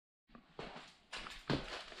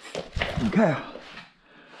Okay,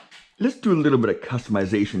 let's do a little bit of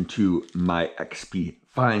customization to my XP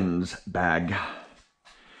finds bag.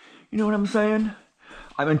 You know what I'm saying?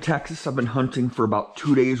 I'm in Texas. I've been hunting for about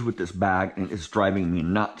 2 days with this bag and it's driving me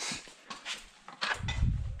nuts.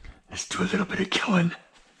 Let's do a little bit of killing.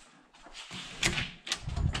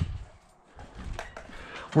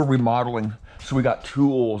 We're remodeling, so we got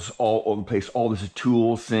tools all over the place. All this is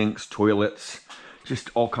tools, sinks, toilets,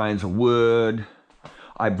 just all kinds of wood.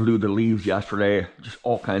 I blew the leaves yesterday, just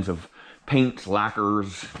all kinds of paints,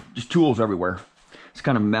 lacquers, just tools everywhere. It's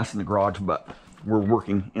kind of a mess in the garage, but we're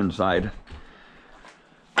working inside.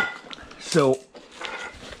 So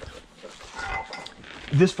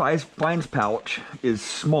this finds pouch is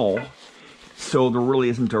small, so there really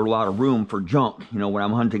isn't a lot of room for junk. You know, when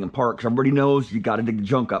I'm hunting in parks, everybody knows you got to dig the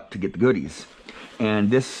junk up to get the goodies.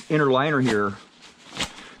 And this inner liner here,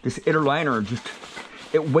 just,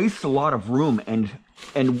 it wastes a lot of room. And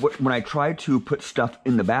when I try to put stuff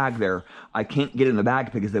in the bag there, I can't get in the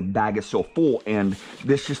bag because the bag is so full. And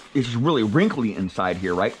it's just really wrinkly inside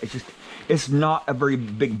here, right? It's not a very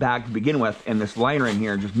big bag to begin with, and this liner in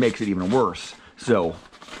here just makes it even worse. So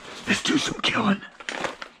let's do some killing.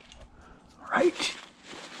 Right?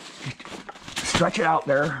 Stretch it out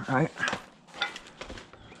there, right?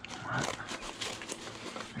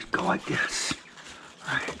 Just go like this.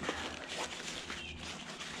 Right.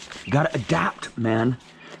 You gotta adapt, man.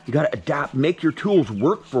 You gotta adapt. Make your tools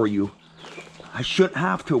work for you. I shouldn't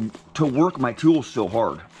have to work my tools so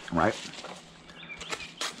hard, right?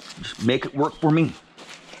 Just make it work for me.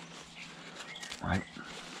 Right.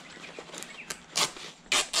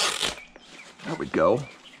 There we go.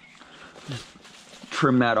 Just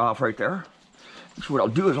trim that off right there. So what I'll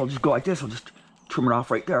do is I'll just go like this. I'll just trim it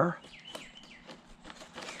off right there.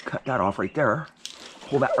 Cut that off right there.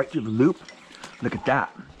 Pull that right through the loop. Look at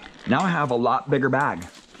that. Now I have a lot bigger bag.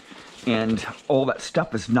 And all that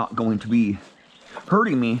stuff is not going to be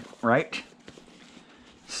hurting me, right?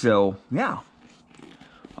 So, yeah.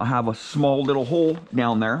 I have a small little hole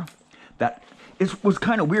down there. That what's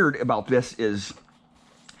kind of weird about this is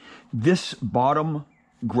this bottom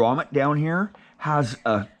grommet down here has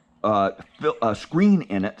a screen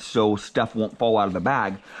in it so stuff won't fall out of the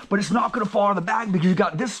bag. But it's not going to fall out of the bag because you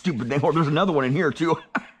got this stupid thing. Or there's another one in here too.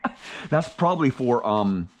 That's probably for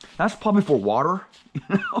water. You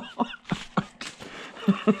know?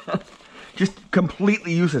 Just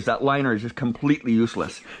completely useless. That liner is just completely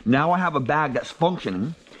useless. Now I have a bag that's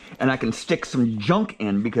functioning, and I can stick some junk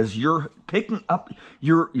in because you're picking up,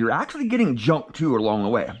 you're actually getting junk too along the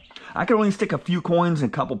way. I can only stick a few coins and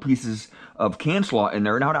a couple pieces of can slaw in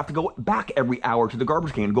there, and I would have to go back every hour to the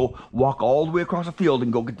garbage can, go walk all the way across the field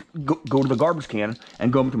and go to the garbage can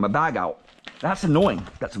and go empty my bag out. That's annoying.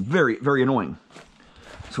 That's very, very annoying.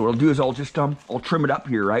 So what I'll do is I'll just I'll trim it up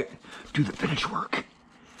here, right? Do the finish work.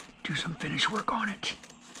 Do some finish work on it.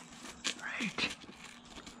 Right.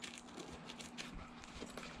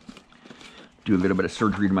 Do a little bit of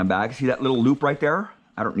surgery to my bag. See that little loop right there?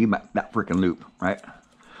 I don't need that freaking loop, right?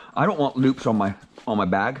 I don't want loops on my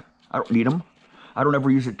bag. I don't need them. I don't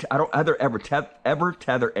ever use it. I don't ever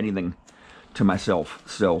tether anything to myself.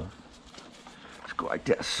 So let's go like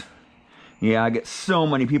this. Yeah, I get so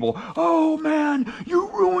many people. Oh man, you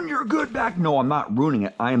ruined your good bag. No, I'm not ruining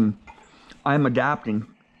it. I'm adapting.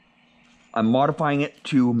 I'm modifying it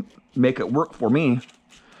to make it work for me,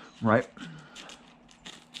 right?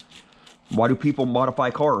 Why do people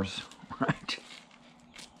modify cars, right?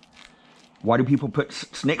 Why do people put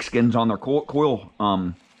snake skins on their coil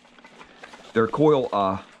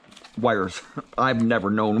wires? I've never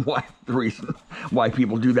known the reason why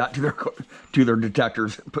people do that to their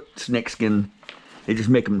detectors. Put snake skin. They just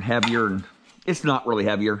make them heavier, and it's not really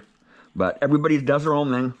heavier. But everybody does their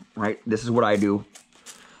own thing, right? This is what I do.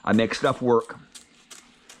 I make stuff work.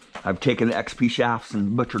 I've taken the XP shafts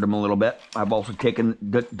and butchered them a little bit. I've also done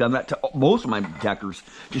that to most of my detectors.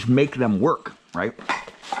 Just make them work, right?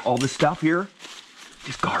 All this stuff here,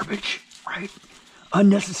 just garbage, right?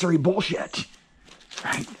 Unnecessary bullshit,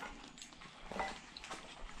 right?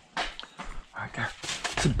 Right there.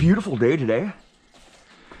 It's a beautiful day today.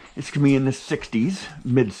 It's gonna be in the 60s,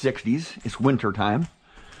 mid 60s. It's winter time.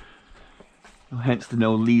 Hence the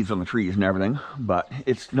no leaves on the trees and everything, but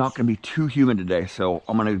it's not going to be too humid today, so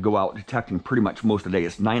I'm going to go out detecting pretty much most of the day.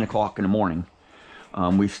 It's 9 o'clock in the morning.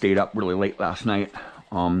 We stayed up really late last night.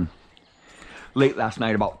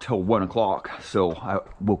 About till 1 o'clock, so I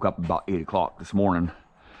woke up about 8 o'clock this morning,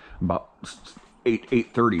 about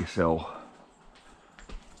 8:30. So,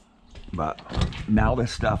 but now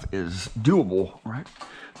this stuff is doable, right?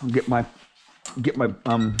 I'll get my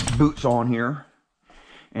boots on here.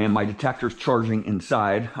 and my detector's charging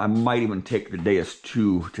inside. I might even take the Deus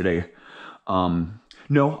 2 today.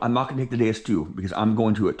 No, I'm not gonna take the Deus 2 because I'm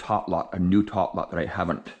going to a top lot, a new top lot that I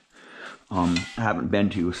haven't been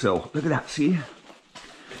to. So look at that, see,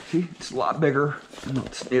 it's a lot bigger.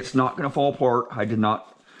 It's not gonna fall apart. I did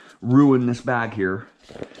not ruin this bag here.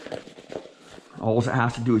 All it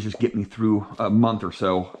has to do is just get me through a month or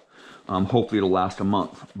so. Hopefully it'll last a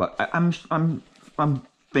month, but I'm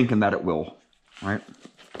thinking that it will, right?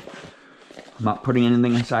 I'm not putting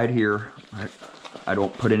anything inside here, right? I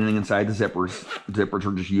don't put anything inside the zippers. Zippers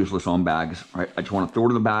are just useless on bags, right? I just want to throw it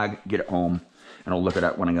in the bag, get it home, and I'll look at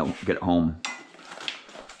it when I get it home,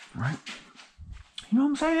 right? You know what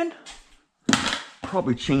I'm saying?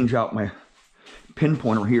 Probably change out my pin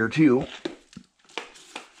pointer here too,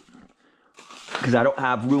 because I don't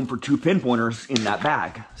have room for 2 pin pointers in that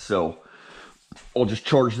bag. So I'll just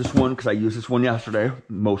charge this one because I used this one yesterday,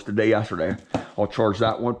 most of the day yesterday. I'll charge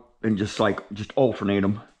that one and just alternate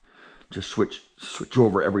them. Just switch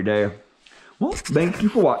over every day. Well, thank you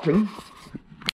for watching.